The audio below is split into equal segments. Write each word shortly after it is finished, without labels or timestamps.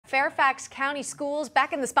Fairfax County schools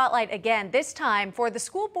back in the spotlight again, this time for the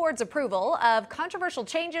school board's approval of controversial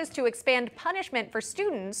changes to expand punishment for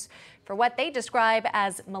students for what they describe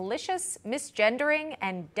as malicious misgendering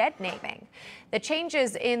and dead naming. The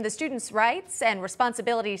changes in the Students' Rights and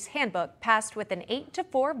Responsibilities Handbook passed with an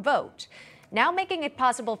 8-4 vote, now making it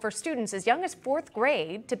possible for students as young as 4th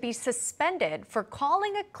grade to be suspended for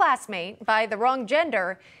calling a classmate by the wrong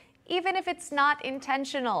gender, even if it's not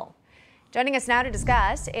intentional. Joining us now to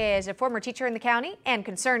discuss is a former teacher in the county and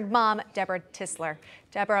concerned mom, Debra Tisler.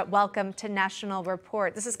 Debra, welcome to National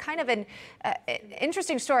Report. This is kind of an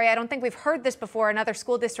interesting story. I don't think we've heard this before in other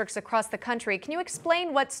school districts across the country. Can you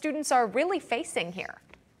explain what students are really facing here?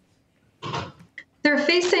 They're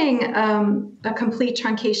facing a complete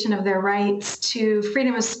truncation of their rights to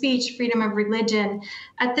freedom of speech, freedom of religion.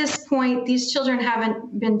 At this point, these children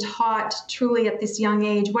haven't been taught truly at this young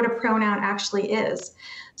age what a pronoun actually is.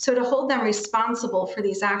 So to hold them responsible for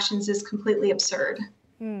these actions is completely absurd.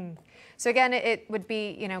 So again, it would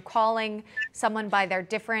be, calling someone by their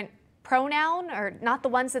different pronoun or not the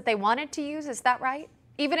ones that they wanted to use. Is that right?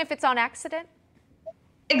 Even if it's on accident?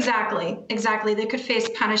 Exactly. They could face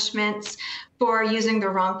punishments for using the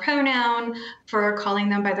wrong pronoun, for calling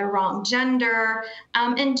them by the wrong gender.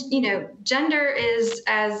 Gender is,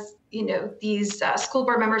 as these school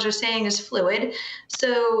board members are saying, is fluid.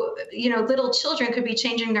 So, little children could be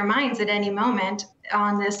changing their minds at any moment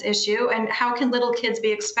on this issue. And how can little kids be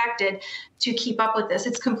expected to keep up with this?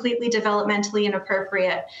 It's completely developmentally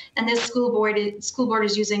inappropriate. And this school board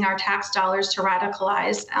is using our tax dollars to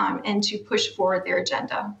radicalize and to push forward their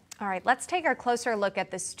agenda. All right, let's take a closer look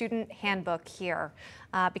at the student handbook here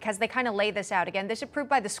because they kind of lay this out. Again, this is approved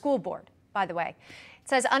by the school board, by the way. It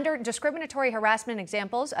says under discriminatory harassment,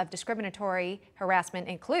 examples of discriminatory harassment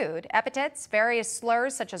include epithets, various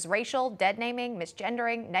slurs such as racial, dead naming,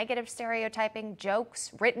 misgendering, negative stereotyping, jokes,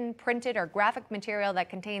 written, printed, or graphic material that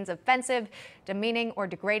contains offensive, demeaning, or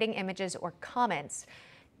degrading images or comments.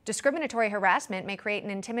 Discriminatory harassment may create an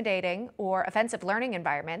intimidating or offensive learning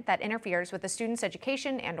environment that interferes with a student's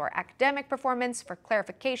education and/or academic performance. For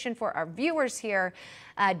clarification for our viewers here,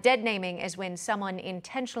 dead naming is when someone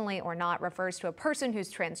intentionally or not refers to a person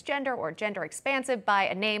who's transgender or gender expansive by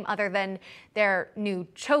a name other than their new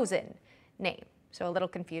chosen name. So a little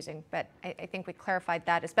confusing, but I think we clarified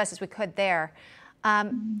that as best as we could there.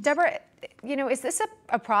 Debra, is this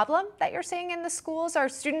a problem that you're seeing in the schools? Are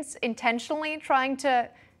students intentionally trying to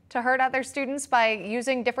hurt other students by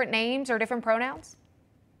using different names or different pronouns?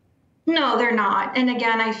 No, they're not. And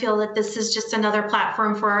again, I feel that this is just another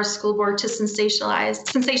platform for our school board to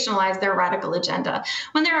sensationalize their radical agenda,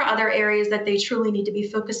 when there are other areas that they truly need to be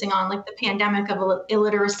focusing on, like the pandemic of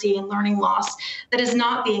illiteracy and learning loss that is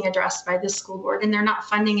not being addressed by this school board, and they're not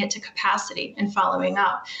funding it to capacity and following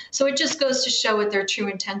up. So it just goes to show what their true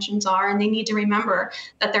intentions are, and they need to remember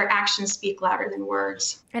that their actions speak louder than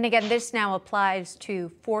words. And again, this now applies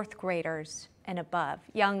to 4th graders and above,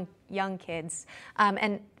 young kids.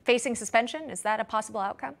 And facing suspension, is that a possible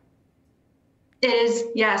outcome? It is,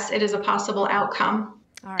 yes, it is a possible outcome.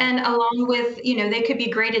 All right. And along with, they could be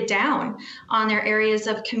graded down on their areas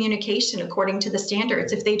of communication according to the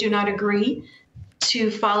standards. If they do not agree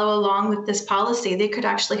to follow along with this policy, they could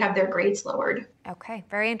actually have their grades lowered. Okay,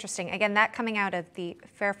 very interesting. Again, that coming out of the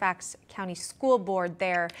Fairfax County School Board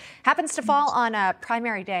there happens to fall on a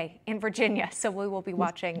primary day in Virginia, so we will be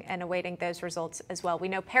watching and awaiting those results as well. We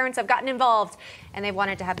know parents have gotten involved and they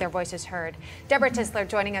wanted to have their voices heard. Debra Tisler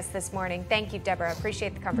joining us this morning. Thank you, Debra.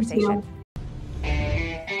 Appreciate the conversation.